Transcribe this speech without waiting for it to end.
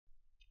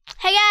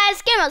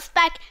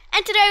Spec,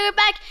 and today we're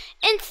back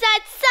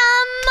inside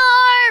some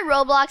more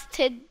Roblox.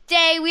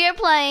 Today we are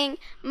playing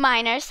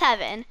Miners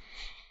Heaven.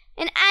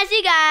 And as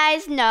you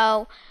guys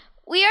know,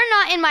 we are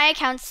not in my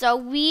account, so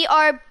we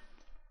are,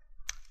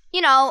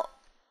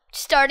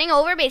 starting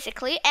over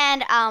basically.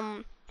 And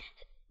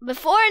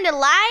before in the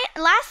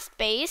last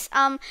space,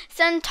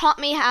 someone taught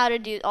me how to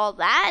do all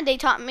that. They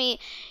taught me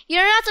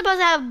you're not supposed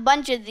to have a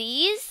bunch of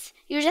these.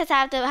 You just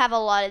have to have a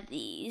lot of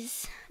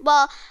these.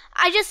 Well,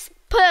 I just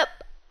put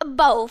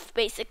both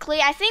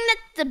basically. I think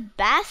that's the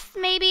best.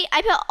 Maybe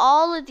I put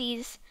all of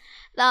these,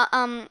 I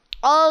don't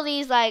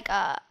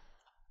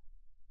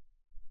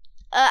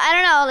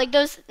know, like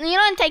those.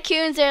 In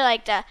tycoons, they're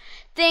like the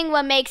thing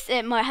what makes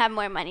it have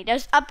more money.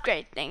 Those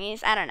upgrade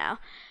thingies. I don't know,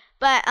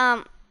 but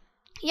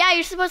yeah,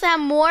 you're supposed to have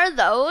more of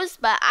those.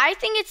 But I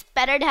think it's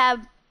better to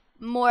have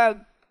more of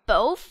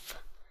both.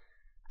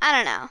 I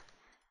don't know.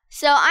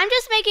 So I'm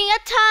just making a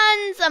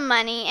tons of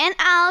money, and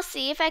I'll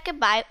see if I could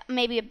buy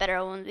maybe a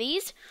better one of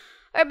these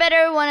or a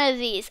better one of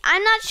these.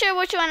 I'm not sure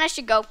which one I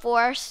should go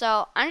for,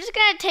 so I'm just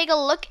gonna take a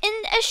look in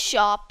a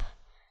shop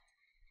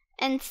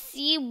and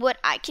see what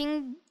I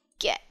can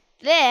get.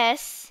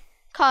 This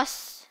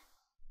costs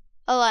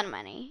a lot of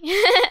money.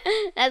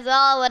 That's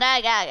all what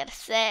I gotta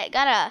say.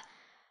 Got a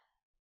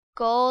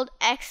gold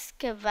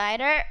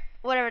excavator,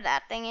 whatever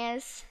that thing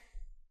is.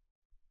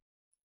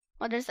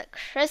 Well, there's a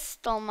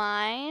crystal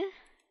mine.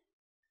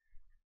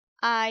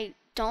 I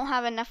don't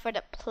have enough for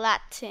the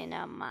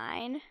platinum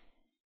mine.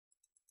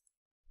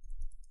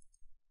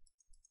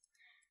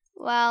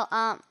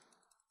 Well,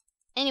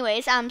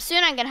 anyways,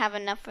 soon I'm gonna have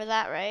enough for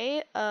that,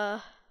 right?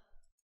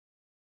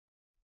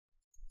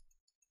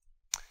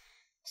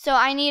 So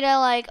I need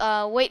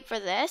to wait for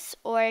this,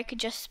 or I could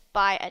just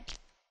buy a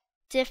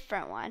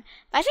different one.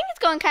 But I think it's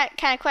going kind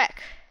of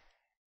quick.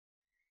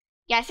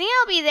 Yeah, I think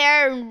I'll be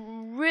there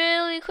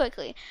really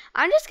quickly.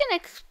 I'm just gonna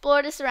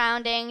explore the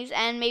surroundings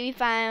and maybe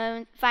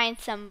find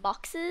some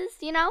boxes,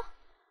 So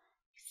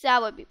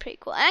that would be pretty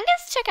cool. And I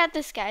guess check out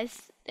this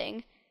guy's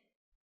thing.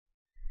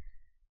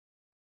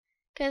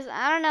 Cause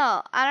I don't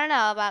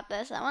know about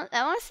this. I want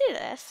to see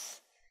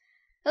this.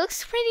 It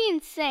looks pretty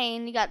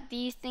insane. You got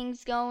these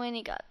things going.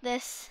 You got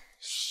this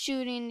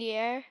shooting in the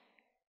air.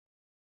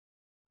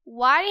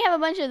 Why do you have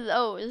a bunch of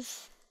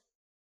those?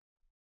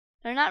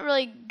 They're not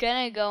really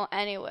gonna go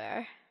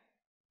anywhere.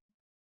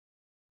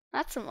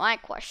 That's my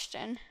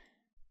question.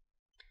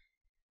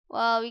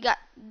 Well, we got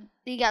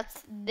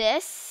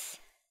this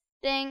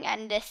thing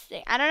and this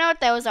thing. I don't know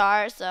what those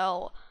are,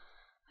 so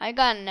I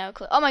got no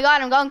clue. Oh my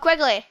god, I'm going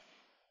quickly.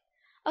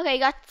 Okay, you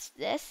got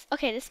this.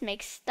 Okay, this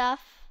makes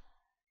stuff,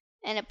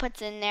 and it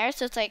puts in there,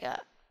 so it's like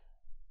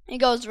it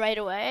goes right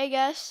away, I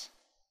guess.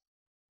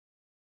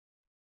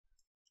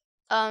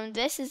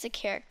 This is a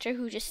character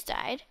who just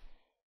died.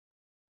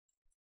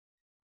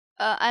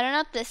 I don't know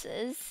what this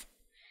is.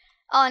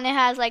 Oh, and it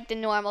has like the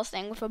normal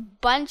thing with a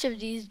bunch of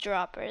these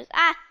droppers.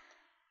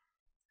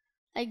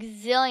 Like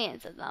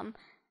zillions of them.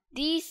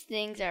 These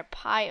things are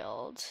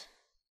piled.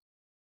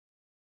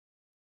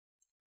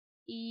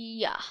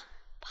 Yeah,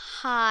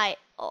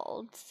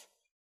 piled.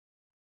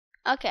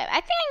 Okay,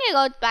 I think I'm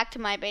gonna go back to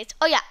my base.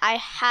 Oh yeah, I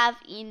have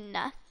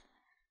enough.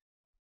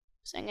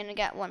 So I'm gonna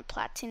get one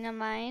platinum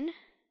mine.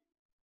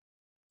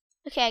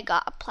 Okay, I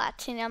got a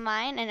platinum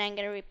mine, and I'm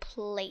gonna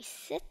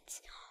replace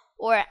it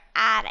or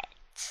add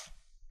it.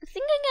 I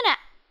think I'm gonna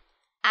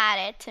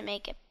add it to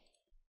make it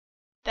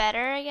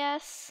better, I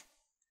guess.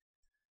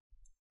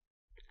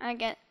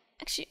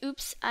 Actually,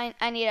 oops,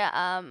 I need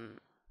a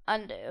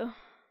undo.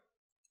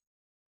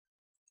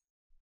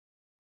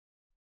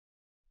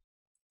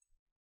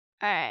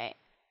 Alright,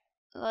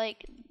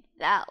 like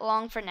that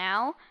long for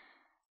now.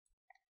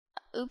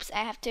 Oops, I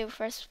have to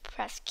first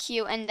press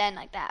Q and then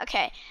like that.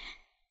 Okay,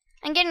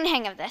 I'm getting the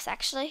hang of this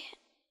actually.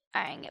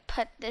 Alright, I'm gonna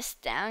put this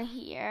down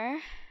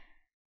here.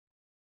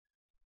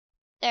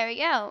 There we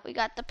go. We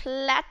got the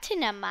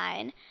platinum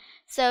mine,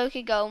 so we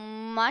could go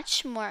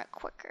much more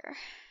quicker.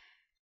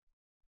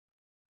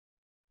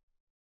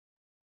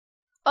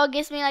 Oh, it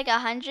gives me like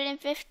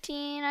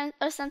 115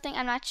 or something.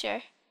 I'm not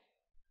sure.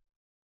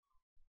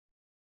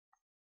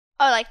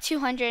 Oh, like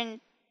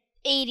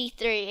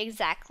 283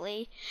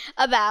 exactly.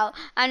 About.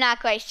 I'm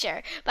not quite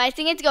sure, but I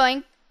think it's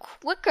going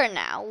quicker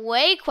now,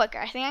 way quicker.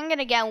 I think I'm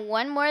gonna get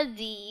one more of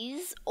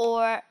these,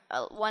 or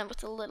one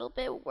with a little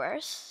bit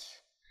worse.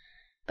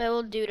 But it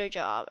will do the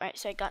job. Alright,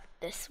 so I got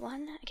this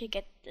one. I could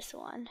get this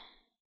one.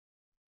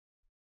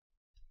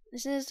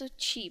 This is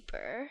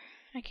cheaper.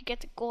 I could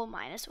get the gold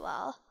mine as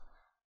well.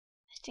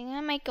 I think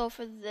I might go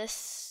for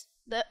this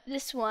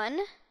one.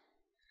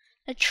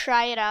 To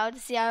try it out to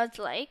see how it's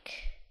like.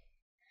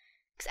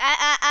 Cause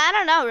I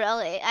don't know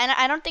really.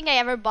 I don't think I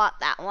ever bought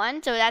that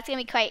one, so that's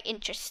gonna be quite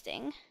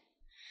interesting.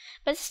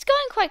 But it's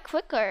going quite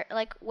quicker,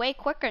 like way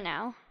quicker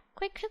now.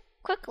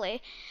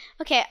 Quickly.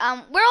 Okay, we're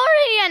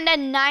already at the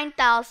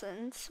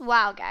 9,000s.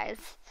 Wow,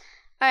 guys.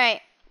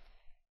 Alright.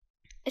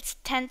 It's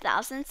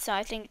 10,000, so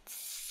I think it's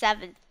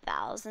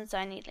 7,000, so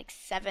I need like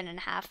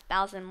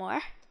 7,500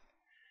 more.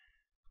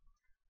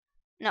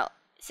 No,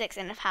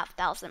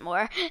 6,500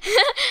 more. I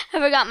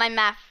forgot my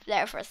math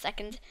there for a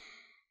second.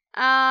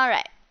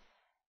 Alright.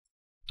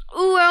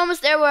 Ooh, we're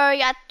almost there. We're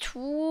at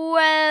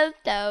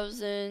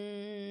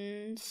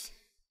 12,000.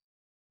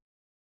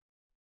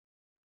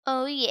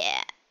 Oh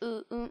yeah.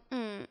 Ooh,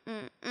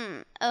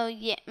 Oh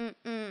yeah.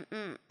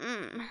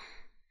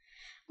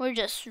 We're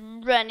just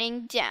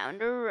running down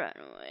the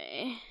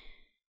runway.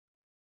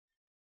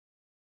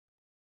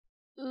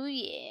 Ooh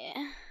yeah.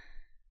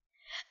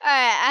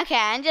 Alright, okay,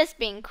 I'm just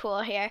being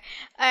cool here.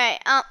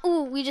 Alright,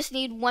 ooh, we just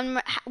need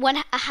a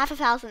half a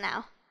thousand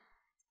now.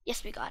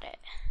 Yes, we got it.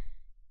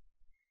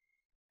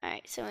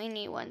 Alright, so we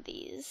need one of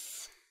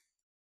these.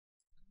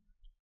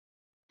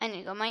 I need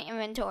to go my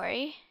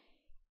inventory.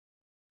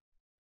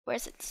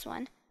 Where's it, this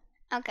one?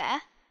 Okay.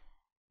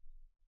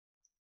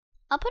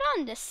 I'll put it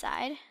on this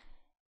side.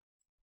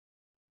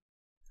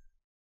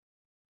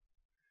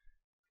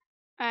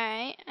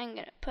 Alright, I'm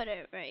gonna put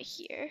it right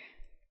here.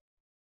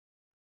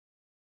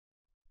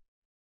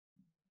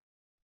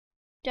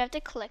 Do I have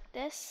to click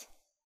this?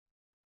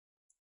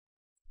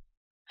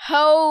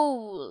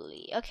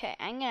 Holy, okay,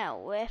 I'm gonna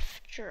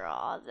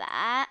withdraw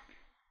that.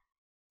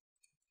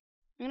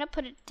 I'm gonna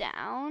put it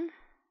down.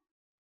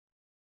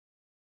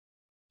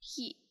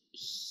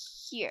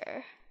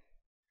 Here.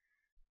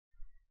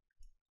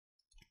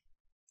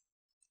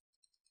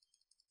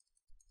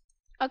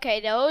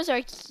 Okay, those are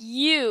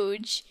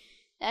huge.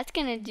 That's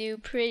gonna do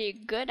pretty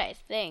good, I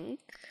think.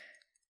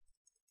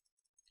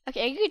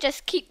 Okay, you could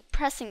just keep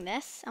pressing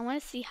this. I want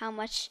to see how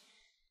much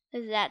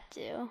does that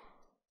do.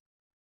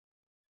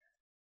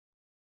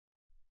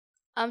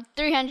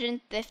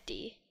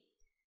 350.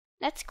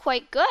 That's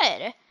quite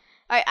good.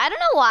 Alright, I don't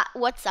know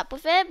what's up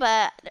with it,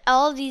 but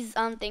all of these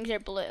things are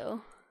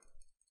blue.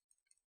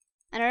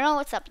 I don't know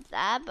what's up with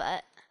that,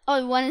 but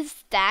oh, one is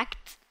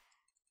stacked.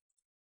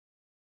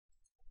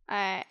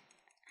 Alright.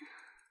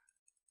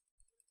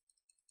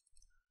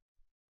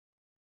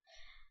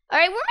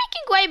 Alright, we're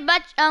making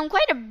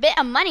quite a bit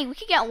of money. We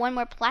could get one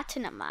more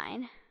platinum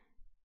mine,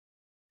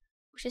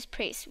 which is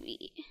pretty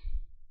sweet.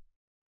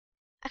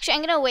 Actually,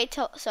 I'm gonna wait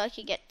so I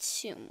could get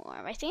 2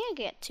 more. I think I could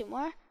get 2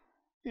 more.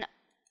 No,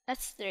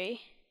 that's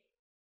 3.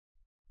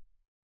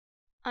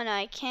 Oh no,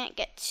 I can't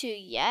get 2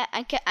 yet.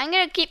 I'm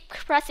gonna keep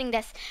pressing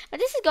this, but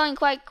this is going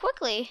quite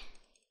quickly.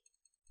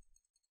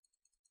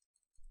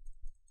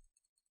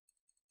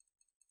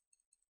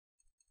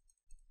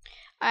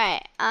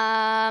 Alright,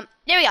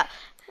 there we go.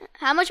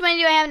 How much money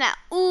do I have now?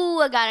 Ooh,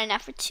 I got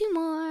enough for 2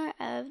 more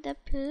of the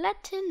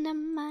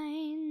platinum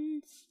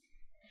mines.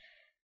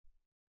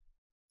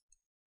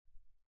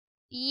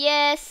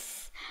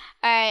 Yes.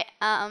 Alright,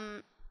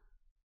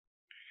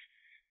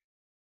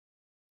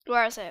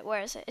 where is it?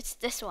 Where is it? It's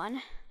this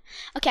one.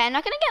 Okay, I'm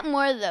not gonna get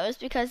more of those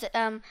because it's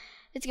gonna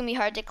be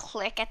hard to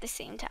click at the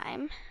same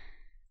time.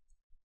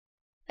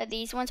 But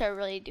these ones are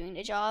really doing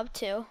the job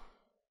too.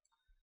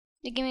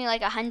 They give me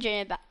like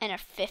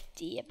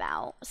 150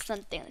 about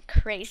something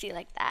crazy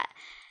like that.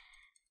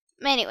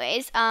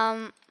 Anyways,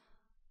 oh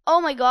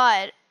my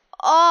god.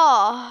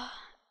 Oh,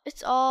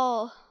 it's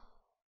all.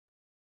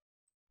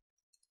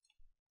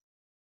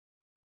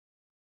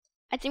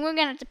 I think we're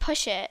gonna have to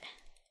push it.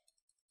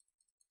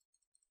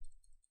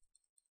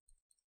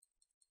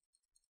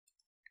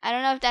 I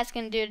don't know if that's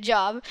gonna do the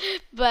job,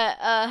 but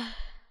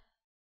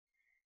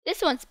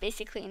this one's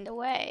basically in the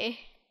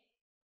way.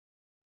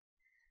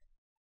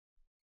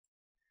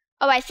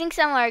 Oh, I think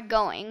some are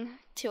going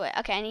to it.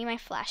 Okay, I need my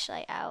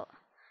flashlight out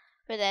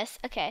for this.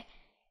 Okay.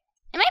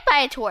 I might buy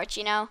a torch,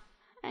 you know.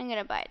 I'm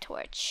gonna buy a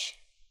torch.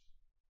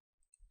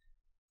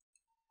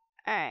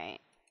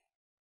 Alright.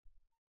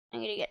 I'm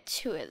gonna get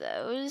 2 of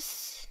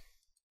those.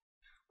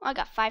 Oh, I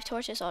got 5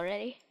 torches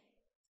already.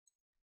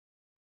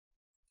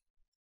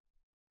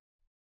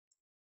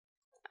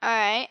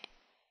 Alright.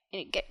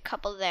 Gonna get a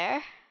couple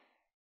there.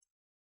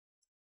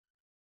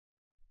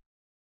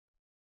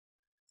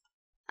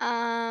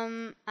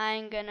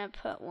 I'm gonna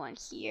put one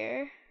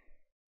here.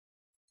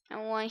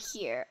 And one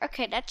here.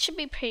 Okay, that should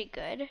be pretty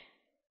good.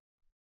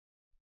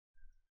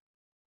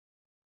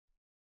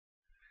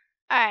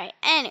 Alright,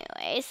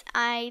 anyways,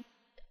 oh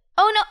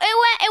no,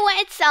 it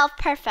went itself.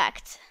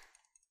 Perfect.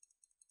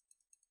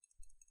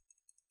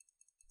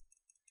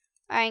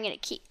 Alright, I'm gonna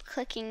keep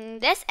clicking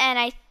this, and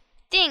I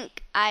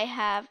think I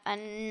have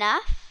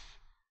enough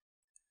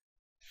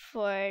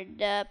for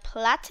the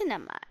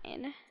platinum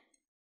mine.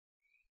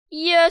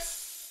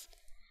 Yes.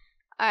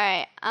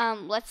 Alright,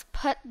 let's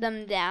put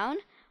them down.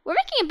 We're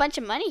making a bunch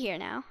of money here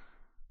now,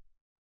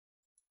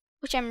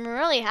 which I'm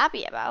really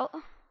happy about.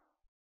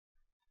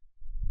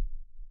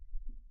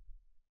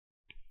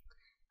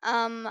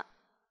 I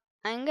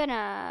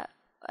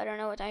don't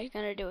know what I'm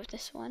gonna do with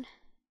this one.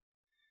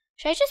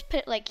 Should I just put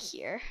it like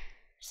here or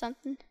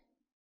something?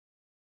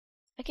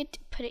 I could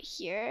put it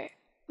here,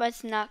 but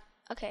it's not.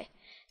 Okay,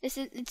 it's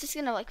just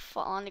gonna like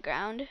fall on the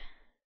ground.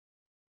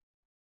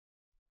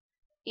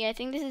 Yeah, I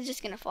think this is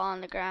just gonna fall on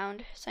the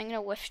ground, so I'm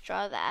gonna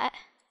withdraw that.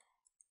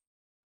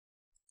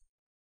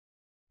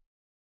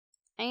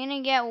 I'm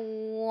gonna get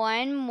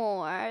 1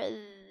 more of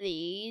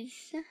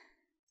these.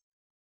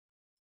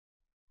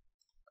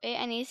 Wait,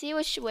 I need to see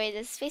which way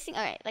this is facing.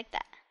 Alright, like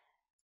that.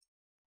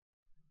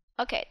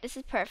 Okay, this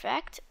is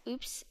perfect.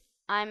 Oops,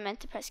 I meant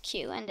to press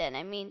Q, and then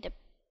I meant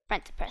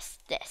to press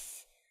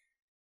this.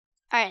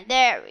 Alright,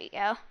 there we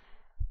go.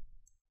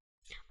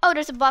 Oh,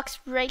 there's a box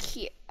right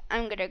here.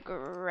 I'm gonna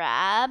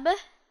grab.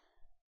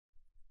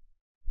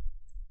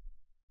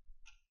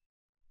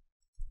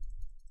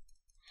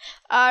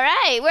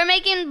 Alright, we're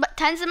making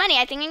tons of money.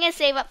 I think I'm gonna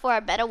save up for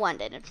a better one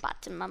than a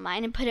bottom of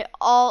mine and put it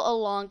all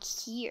along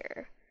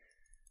here.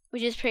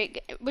 Which is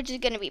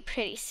gonna be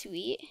pretty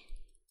sweet.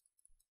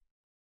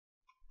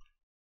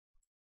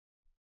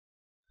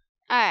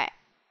 Alright.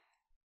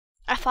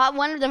 I thought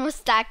one of them was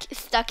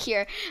stuck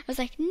here. I was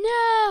like,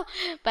 no!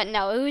 But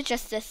no, it was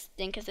just this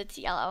thing because it's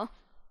yellow.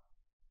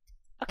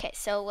 Okay,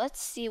 so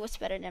let's see what's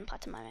better than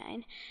platinum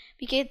mine.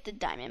 We get the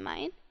diamond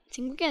mine. I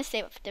think we're gonna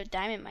save up for the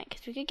diamond mine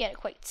because we could get it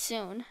quite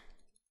soon.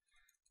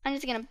 I'm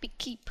just gonna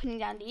keep putting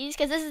down these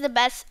because this is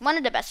one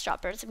of the best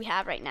droppers we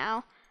have right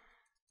now.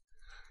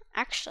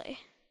 Actually.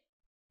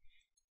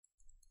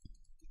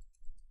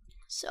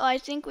 So I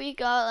think we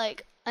got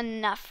like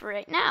enough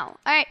right now.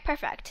 Alright,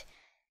 perfect.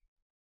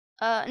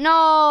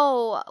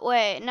 No,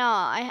 wait, no,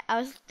 I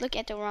was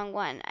looking at the wrong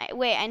one.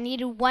 Wait, I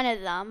needed one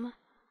of them.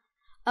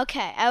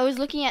 Okay, I was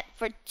looking at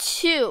for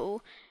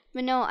two,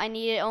 but no, I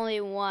needed only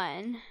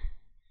one.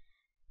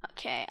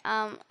 Okay,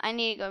 I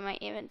need to go to my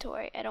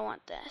inventory. I don't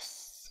want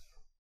this.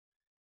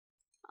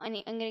 I'm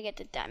gonna get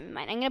the diamond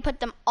mine. I'm gonna put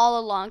them all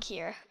along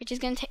here, which is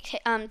gonna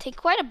take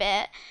quite a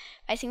bit.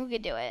 I think we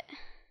could do it.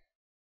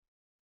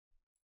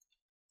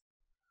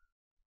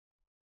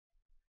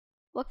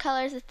 What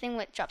color is the thing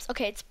that drops?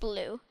 Okay, it's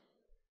blue.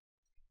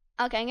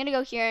 Okay, I'm gonna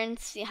go here and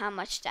see how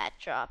much that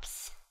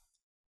drops.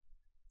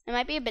 It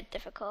might be a bit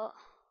difficult.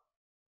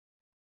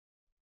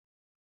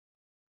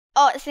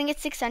 Oh, I think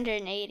it's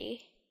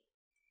 680.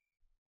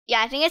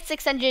 Yeah, I think it's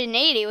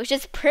 680, which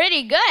is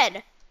pretty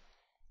good,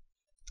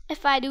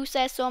 if I do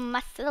say so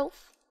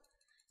myself.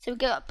 So we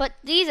go put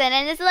these in,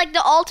 and this is like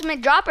the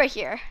ultimate dropper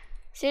here.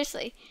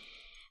 Seriously.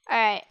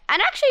 Alright,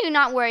 I'm actually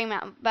not worrying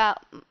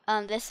about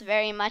this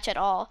very much at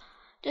all.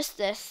 Just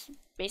this,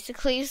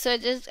 basically. So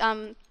just, I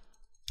think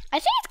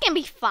it's gonna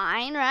be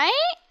fine,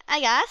 right? I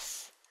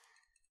guess.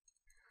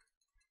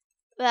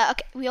 But,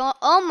 okay, we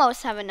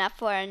almost have enough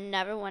for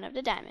another one of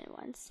the diamond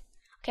ones.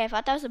 Okay, I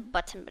thought that was a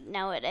button, but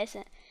no, it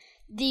isn't.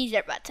 These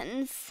are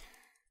buttons.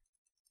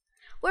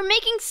 We're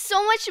making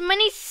so much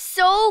money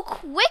so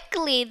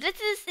quickly.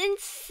 This is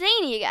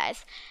insane, you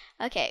guys.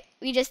 Okay,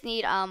 we just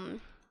need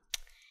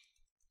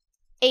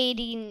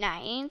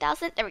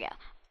 89,000. There we go.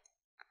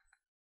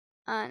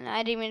 No,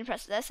 I didn't mean to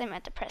press this. I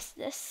meant to press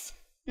this.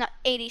 Not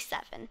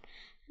 87.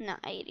 Not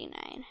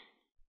 89.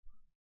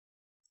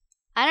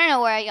 I don't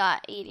know where I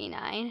got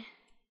 89.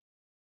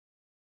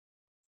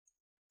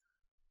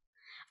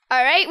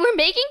 Alright, we're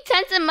making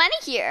tons of money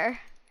here.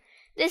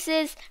 This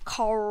is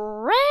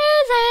crazy.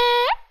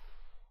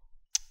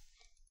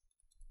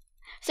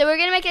 So we're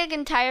gonna make like an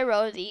entire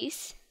row of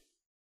these.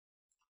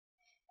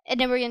 And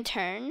then we're gonna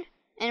turn.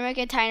 And we're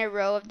gonna tie in a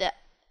row of the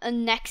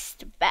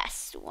next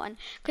best one.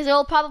 Because it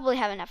will probably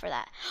have enough for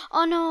that.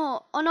 Oh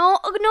no, oh no,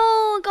 oh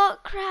no,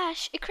 it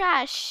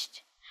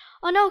crashed.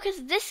 Oh no,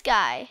 because this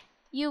guy,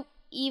 you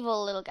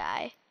evil little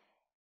guy.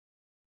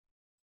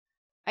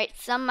 Alright,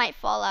 some might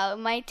fall out.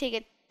 It might take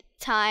a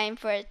time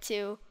for it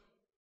to,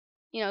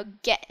 you know,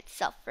 get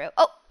itself through.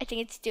 Oh, I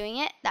think it's doing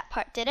it. That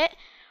part did it.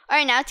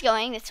 Alright, now it's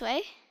going this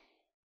way.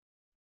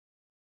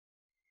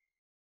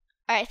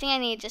 Alright, I think I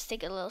need to just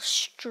take a little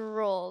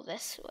stroll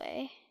this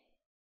way.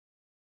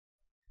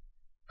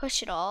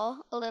 Push it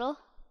all a little.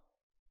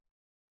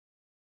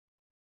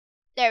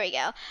 There we go.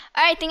 Alright,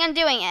 I think I'm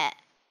doing it.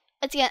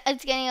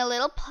 It's getting a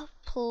little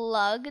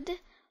plugged.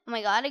 Oh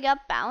my god, it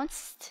got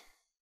bounced.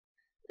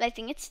 But I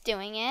think it's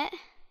doing it.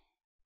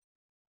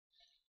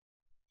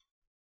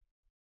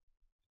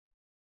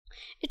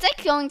 It's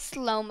like going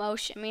slow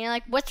motion. I mean,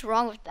 like, what's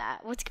wrong with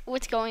that?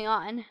 What's going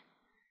on?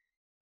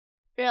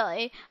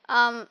 Really?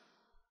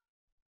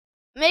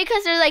 Maybe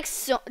because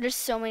there's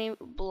so many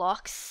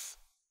blocks.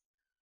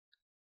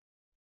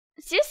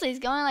 Seriously, it's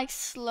going like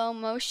slow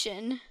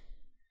motion.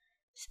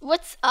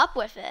 What's up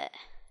with it?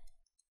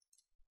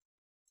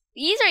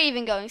 These are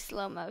even going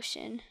slow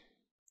motion.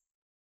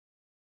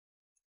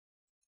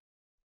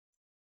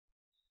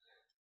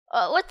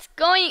 What's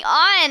going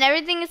on?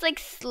 Everything is like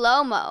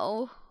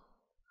slow-mo.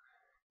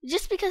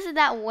 Just because of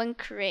that one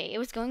crate. It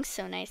was going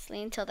so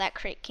nicely until that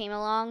crate came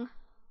along.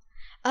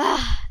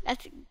 Ugh,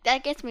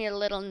 that gets me a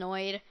little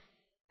annoyed.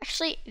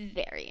 Actually,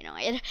 very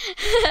annoyed.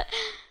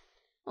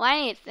 Well, I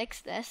need to fix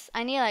this.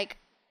 I need to like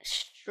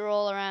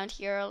stroll around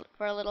here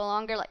for a little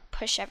longer, like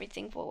push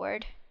everything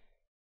forward.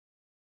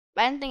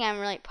 But I don't think I'm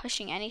really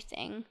pushing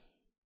anything.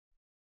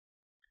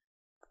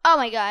 Oh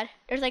my god,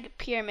 there's like a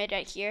pyramid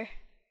right here.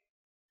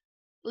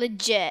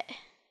 Legit.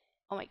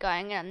 Oh my god,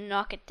 I'm gonna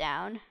knock it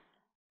down.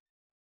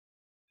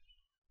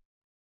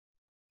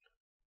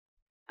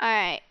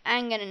 Alright,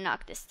 I'm gonna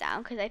knock this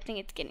down because I think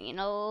it's getting in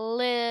a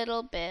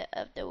little bit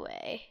of the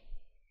way.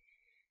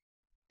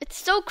 It's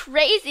so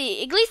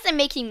crazy. At least I'm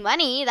making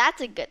money.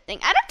 That's a good thing.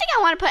 I don't think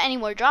I want to put any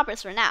more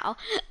droppers for now.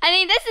 I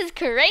mean, this is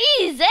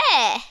crazy.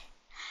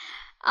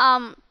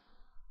 I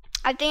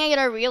think I'm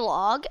gonna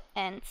relog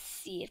and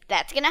see if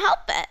that's gonna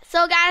help it.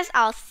 So guys,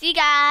 I'll see you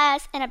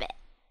guys in a bit.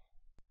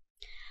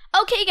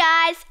 Okay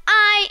guys,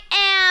 I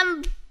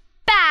am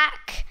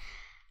back.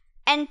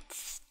 And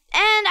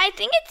I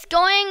think it's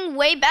going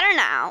way better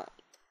now.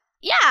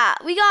 Yeah,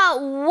 we got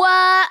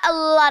a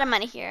lot of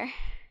money here.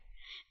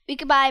 We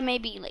could buy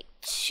maybe like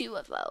 2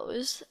 of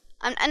those.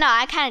 No,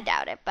 I kind of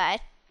doubt it,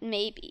 but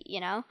maybe, you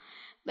know.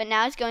 But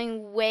now it's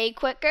going way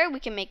quicker. We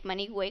can make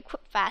money way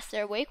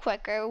faster, way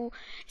quicker.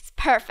 It's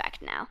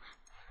perfect now.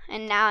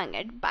 And now I'm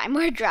going to buy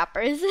more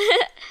droppers.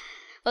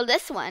 Well,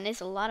 this one is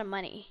a lot of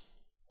money.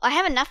 Well, I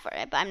have enough for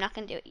it, but I'm not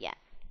going to do it yet.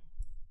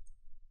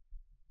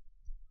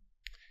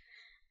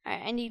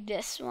 Alright, I need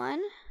this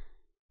one.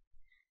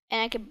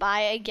 And I could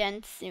buy it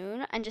again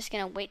soon. I'm just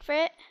going to wait for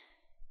it.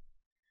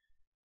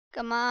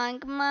 Come on,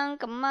 come on,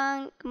 come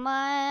on, come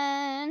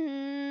on.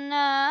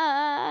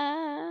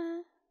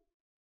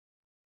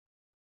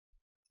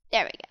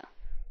 There we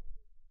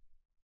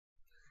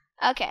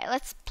go. Okay,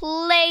 let's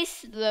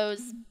place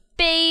those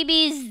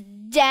babies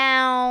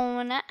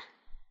down.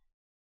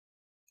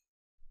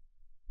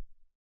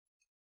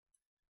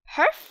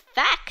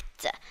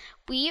 Perfect.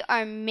 We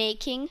are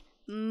making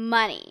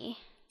money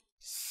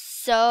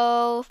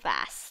so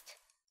fast.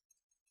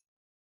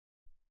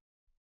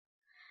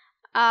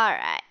 All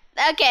right.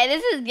 Okay,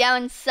 this is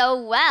going so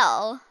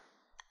well.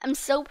 I'm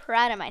so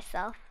proud of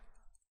myself.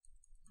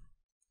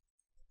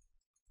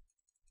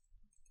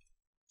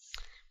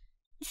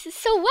 This is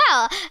so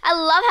well. I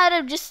love how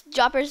the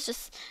droppers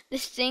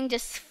this thing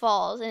just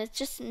falls and it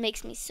just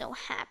makes me so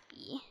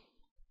happy.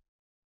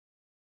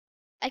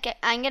 Okay,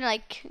 I'm gonna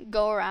like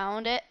go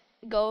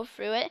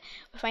through it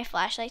with my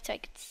flashlight so I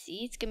can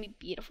see. It's gonna be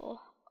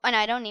beautiful. Oh no,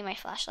 I don't need my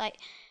flashlight.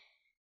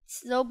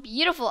 It's so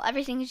beautiful.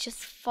 Everything is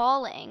just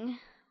falling.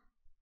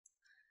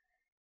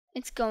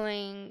 It's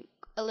going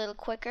a little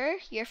quicker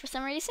here for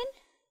some reason.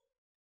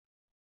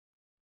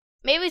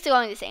 Maybe it's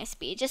going the same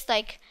speed, just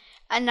like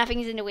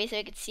nothing's in the way so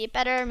I could see it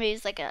better. Maybe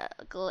it's like I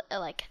don't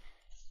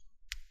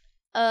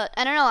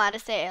know how to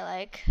say it,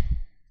 like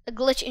a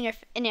glitch in your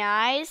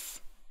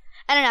eyes.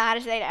 I don't know how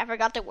to say it. I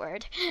forgot the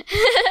word.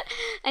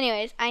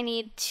 Anyways, I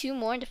need 2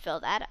 more to fill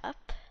that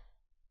up,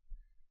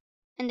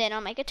 and then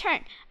I'll make a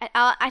turn.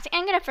 I think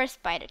I'm gonna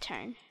first buy the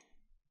turn.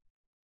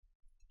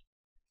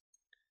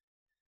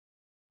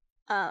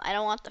 I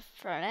don't want the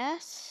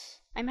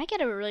furnace. I might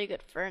get a really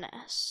good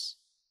furnace.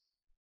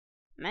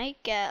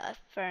 Might get a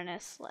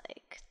furnace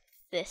like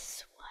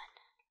this one.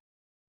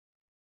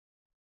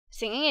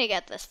 So I'm gonna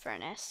get this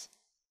furnace.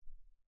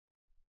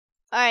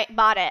 Alright,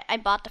 bought it. I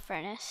bought the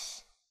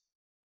furnace.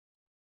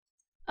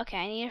 Okay,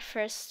 I need to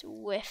first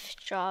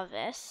withdraw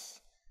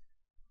this.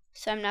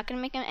 So I'm not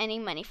gonna make any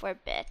money for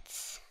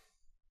bits.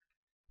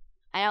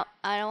 I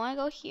don't wanna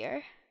go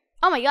here.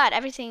 Oh my god,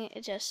 everything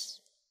is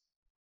just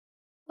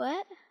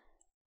what?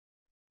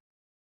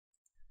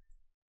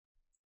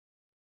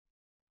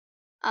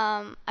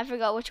 I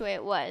forgot which way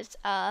it was.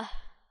 Oh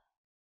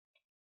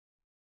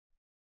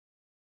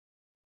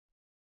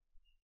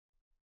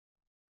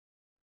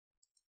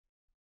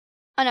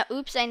no,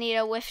 oops, I need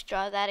to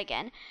withdraw that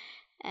again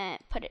and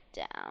put it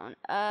down.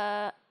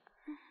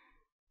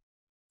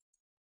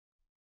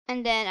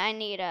 And then I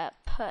need to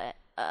put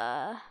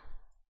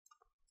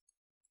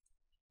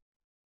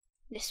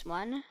this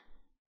one.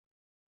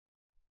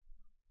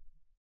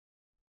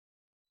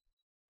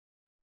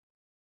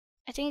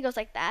 I think it goes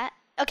like that.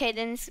 Okay,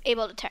 then it's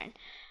able to turn.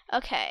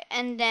 Okay,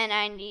 and then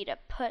I need to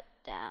put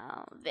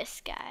down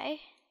this guy.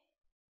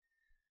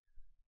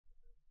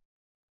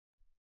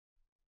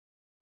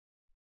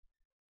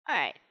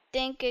 Alright,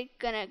 think it's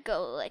gonna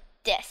go like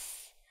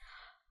this.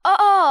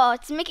 Oh,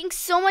 it's making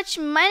so much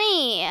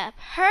money.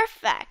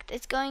 Perfect.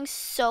 It's going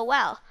so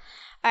well.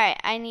 Alright,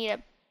 I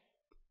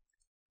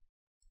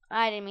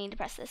didn't mean to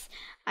press this.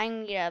 I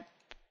need to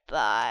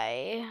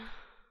buy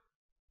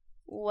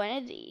one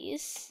of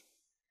these.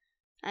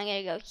 I'm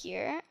gonna go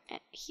here.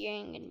 Here,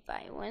 I'm gonna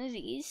buy one of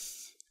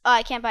these. Oh,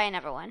 I can't buy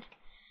another one.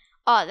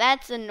 Oh,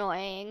 that's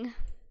annoying.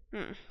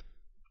 But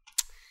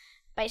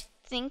I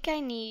think I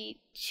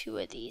need 2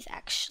 of these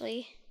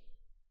actually.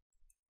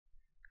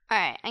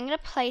 Alright, I'm gonna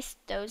place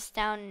those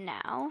down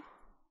now.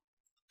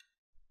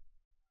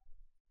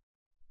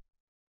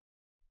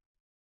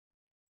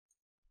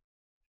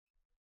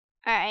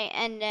 Alright,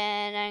 and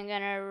then I'm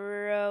gonna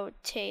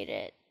rotate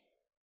it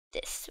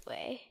this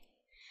way.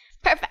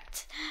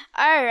 Perfect.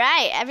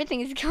 Alright,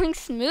 everything is going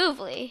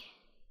smoothly.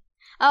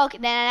 Oh, okay,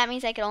 then that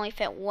means I can only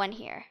fit 1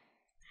 here.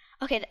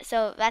 Okay,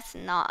 so that's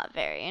not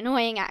very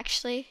annoying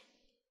actually.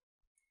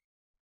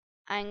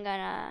 I'm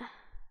gonna...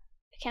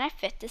 Can I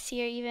fit this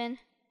here even?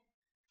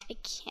 I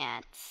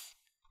can't.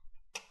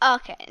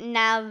 Okay,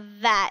 now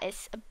that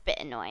is a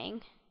bit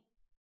annoying.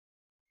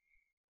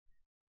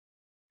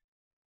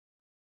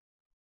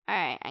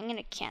 Alright, I'm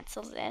gonna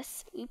cancel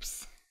this.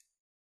 Oops.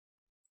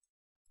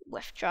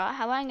 Withdraw.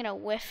 How about I'm gonna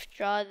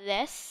withdraw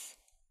this?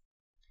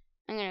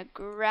 I'm gonna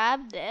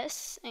grab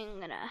this. I'm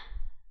gonna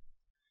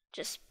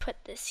just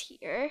put this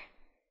here.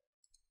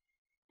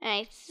 And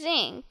I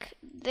think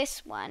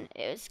this one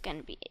is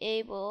gonna be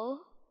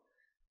able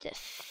to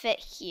fit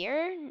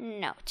here.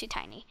 No, too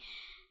tiny.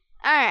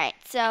 Alright,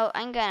 so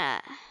I'm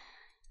gonna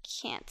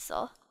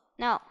cancel.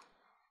 No.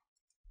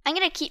 I'm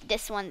gonna keep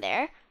this one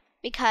there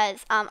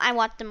because I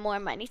want the more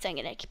money, so I'm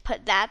gonna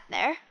put that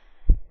there.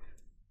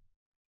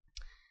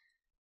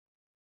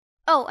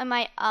 Oh, and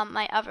my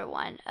other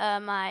one,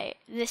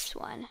 this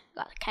one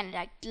got kind of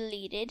like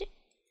deleted.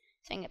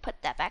 So I'm gonna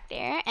put that back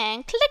there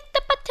and click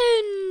the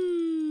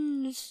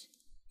buttons.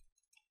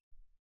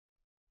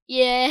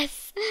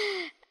 Yes.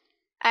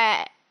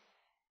 Alright.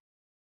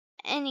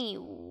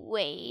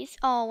 Anyways,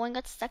 oh, one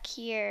got stuck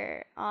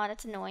here. Oh,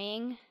 that's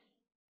annoying.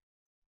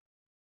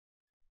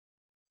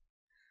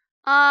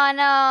 Oh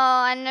no,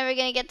 I'm never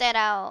gonna get that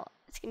out.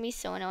 It's gonna be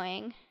so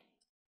annoying.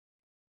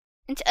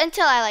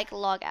 Until I like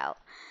log out.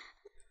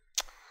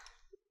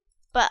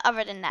 But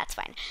other than that, it's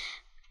fine.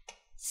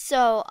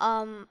 So,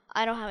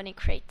 I don't have any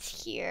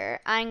crates here.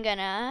 I'm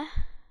gonna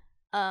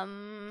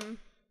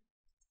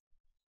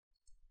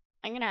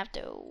have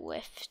to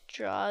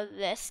withdraw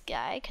this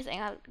guy because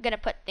I'm gonna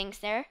put things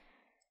there.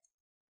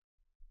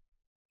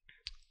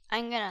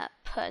 I'm gonna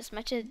put as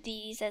much of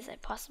these as I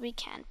possibly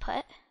can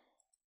put.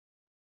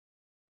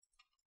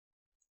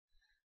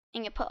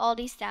 I'm gonna put all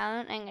these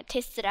down. I'm gonna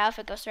test it out if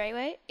it goes the right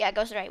way. Yeah, it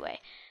goes the right way.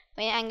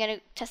 But yeah, I'm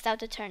gonna test out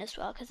the turn as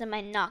well because it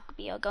might not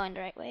be going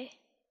the right way.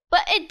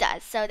 But it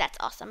does, so that's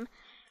awesome.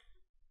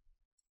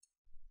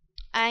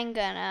 I'm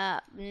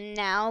gonna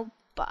now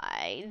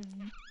buy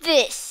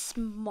this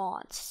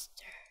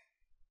monster.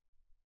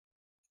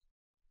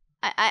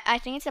 I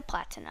think it's a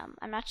platinum.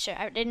 I'm not sure.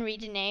 I didn't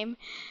read the name.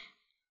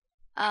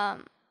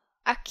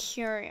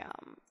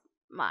 Aquarium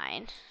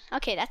mine.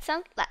 Okay, that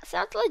sounds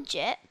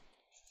legit.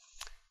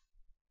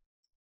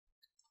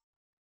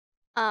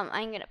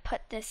 I'm gonna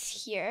put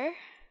this here.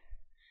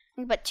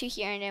 I'm gonna put 2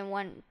 here and then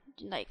one,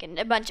 like, and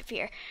a bunch of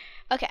here.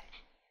 Okay.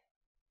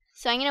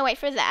 So I'm gonna wait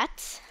for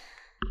that,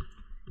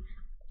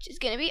 which is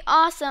gonna be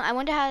awesome. I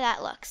wonder how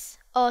that looks.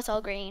 Oh, it's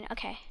all green.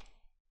 Okay.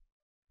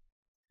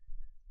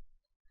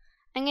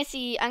 I'm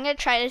gonna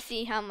try to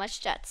see how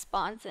much that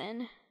spawns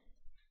in.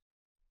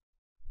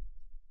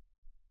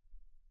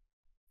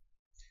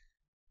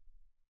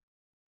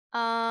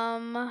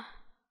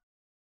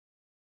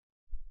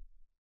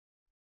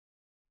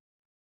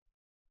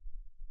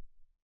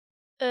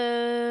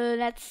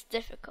 That's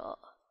difficult.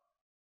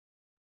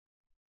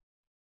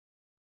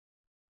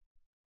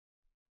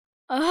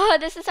 Oh,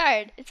 this is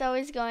hard. It's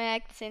always going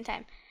at the same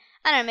time.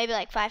 I don't know, maybe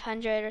like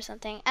 500 or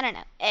something. I don't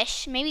know,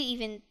 ish.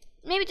 Maybe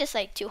just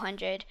like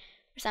 200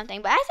 or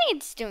something. But I think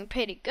it's doing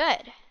pretty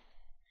good,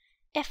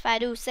 if I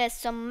do say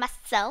so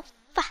myself.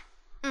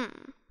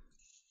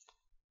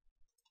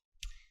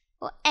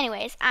 Well,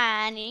 anyways,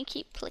 I need to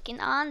keep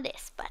clicking on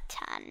this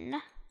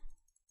button.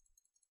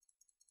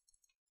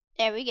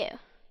 There we go.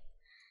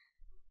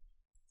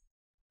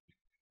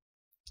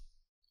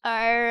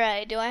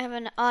 Alright, do I have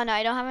an... Oh no,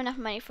 I don't have enough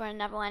money for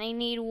another one. I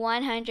need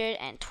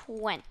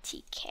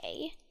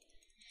 120k.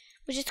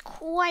 Which is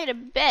quite a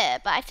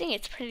bit, but I think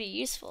it's pretty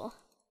useful.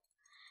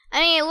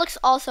 I mean, it looks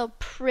also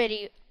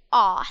pretty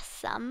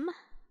awesome.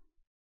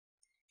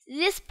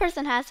 This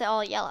person has it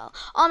all yellow.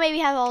 Oh, maybe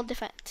have all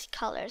different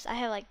colors. I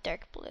have like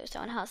dark blue.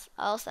 Someone else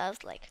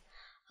has like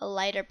a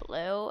lighter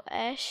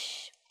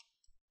blue-ish.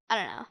 I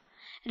don't know.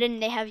 And then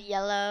they have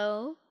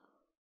yellow.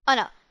 Oh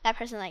no, that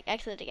person like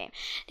exited the game.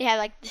 They have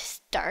like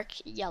this dark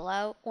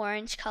yellow,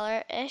 orange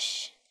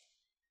color-ish.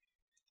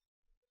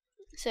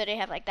 So they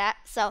have like that.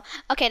 So,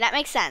 okay, that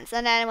makes sense.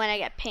 And then when I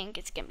get pink,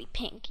 it's gonna be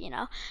pink, you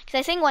know? Because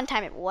I think one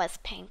time it was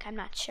pink. I'm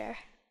not sure.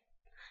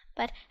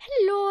 But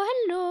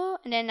hello.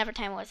 And then another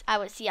time I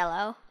was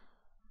yellow.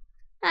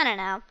 I don't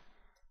know.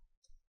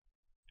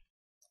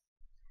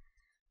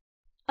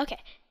 Okay.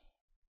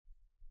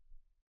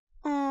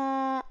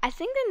 I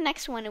think the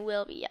next one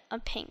will be a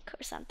pink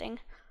or something.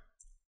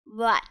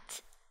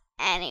 But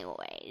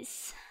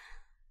anyways.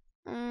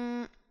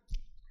 Oh,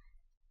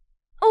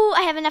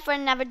 I have enough for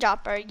another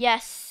dropper.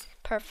 Yes,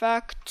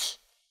 perfect.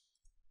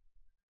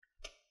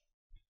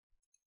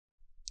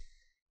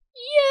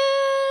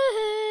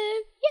 Yeah,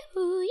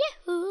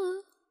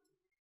 yahoo.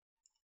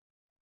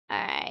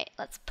 Alright,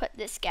 let's put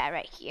this guy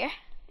right here.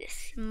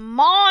 This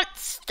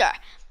monster.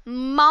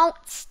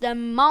 Yes,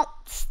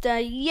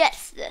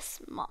 this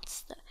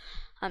monster.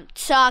 I'm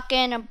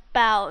talking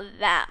about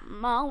that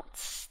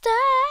monster.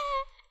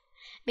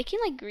 Making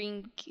like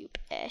green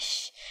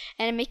goop-ish.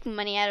 And I'm making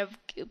money out of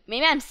goop.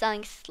 Maybe I'm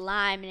selling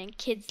slime and then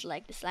kids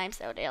like the slime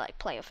so they like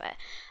play with it.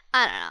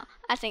 I don't know.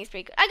 I think it's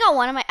pretty good. I got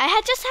one on my...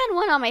 I just had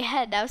one on my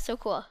head. That was so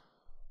cool.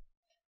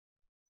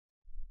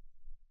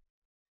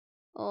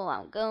 Oh,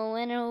 I'm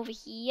going over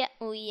here.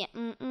 Oh, yeah.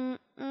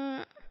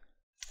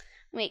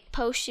 Make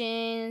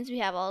potions. We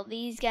have all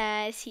these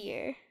guys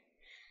here.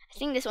 I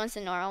think this one's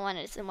the normal one.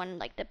 It's the one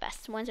like the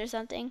best ones or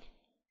something.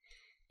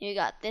 You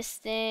got this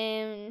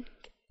thing.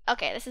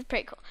 Okay, this is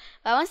pretty cool.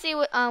 But I want to see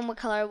what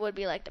color would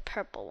be like the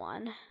purple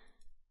one.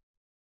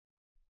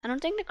 I don't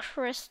think the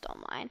crystal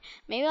mine.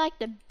 Maybe like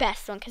the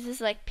best one because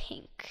it's like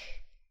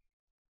pink.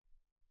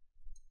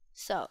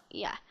 So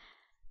yeah.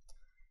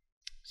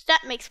 So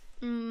that makes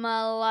a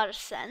lot of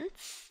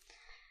sense.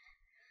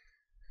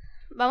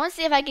 But I want to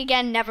see if I could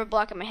get a never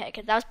block in my head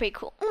because that was pretty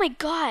cool. Oh my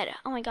god.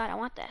 Oh my god, I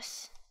want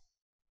this.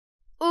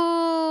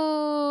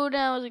 Ooh,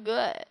 that was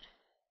good.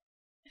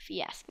 If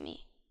you ask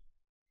me.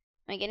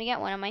 Am I gonna get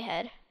one on my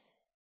head?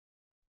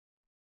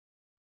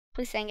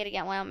 Please say I'm gonna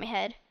get one on my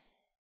head.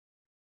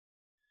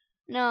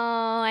 No,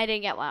 I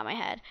didn't get one on my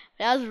head.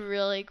 But that was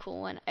really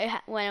cool when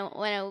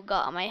it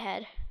got on my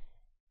head.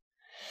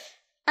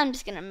 I'm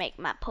just gonna make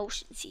my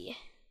potions here.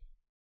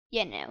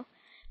 You know,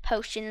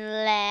 potion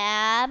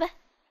lab.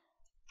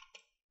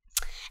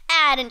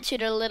 Add into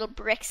the little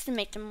bricks to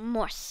make them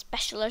more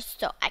special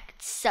so I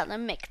could sell them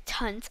and make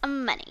tons of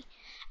money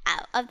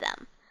out of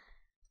them.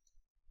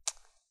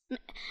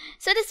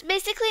 So this is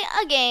basically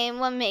a game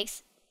that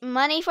makes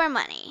money for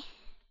money.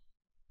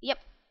 Yep,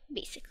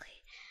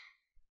 basically.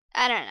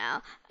 I don't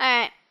know.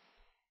 Alright.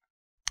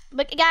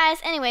 But guys,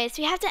 anyways,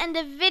 we have to end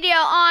the video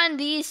on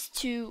these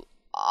two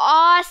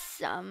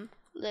awesome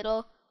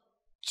little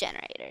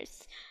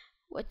generators.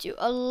 Would do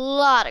a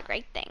lot of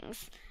great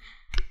things.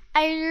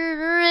 I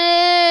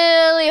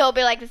really hope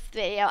you like this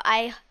video.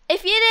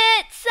 If you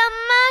did,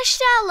 smash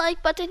that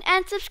like button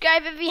and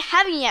subscribe if you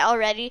haven't yet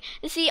already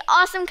to see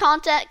awesome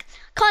content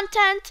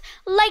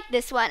like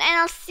this one. And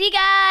I'll see you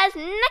guys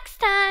next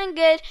time.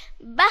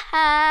 Goodbye.